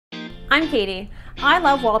I'm Katie. I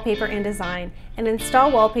love wallpaper and design and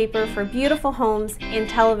install wallpaper for beautiful homes in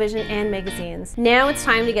television and magazines. Now it's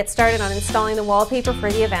time to get started on installing the wallpaper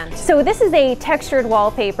for the event. So this is a textured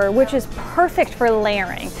wallpaper, which is perfect for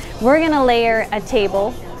layering. We're going to layer a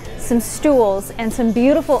table, some stools, and some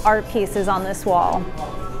beautiful art pieces on this wall.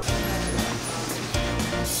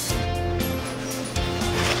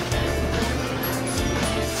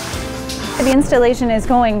 The installation is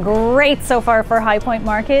going great so far for High Point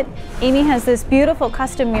Market. Amy has this beautiful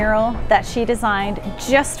custom mural that she designed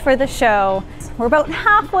just for the show. We're about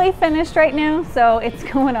halfway finished right now, so it's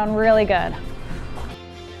going on really good.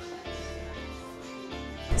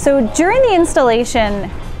 So during the installation,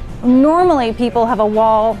 normally people have a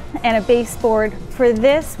wall and a baseboard. For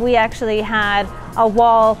this, we actually had a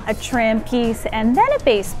wall, a trim piece, and then a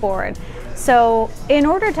baseboard. So in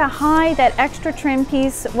order to hide that extra trim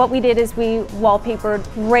piece, what we did is we wallpapered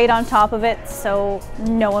right on top of it so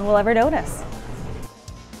no one will ever notice.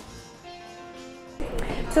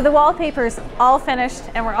 So the wallpaper's all finished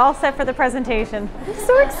and we're all set for the presentation. I'm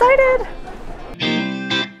so excited!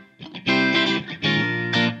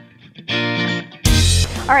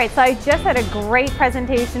 All right, so I just had a great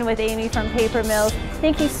presentation with Amy from Paper Mills.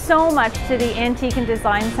 Thank you so much to the Antique and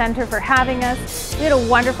Design Center for having us. We had a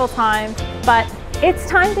wonderful time, but it's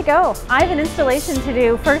time to go. I have an installation to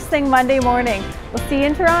do first thing Monday morning. We'll see you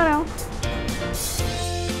in Toronto.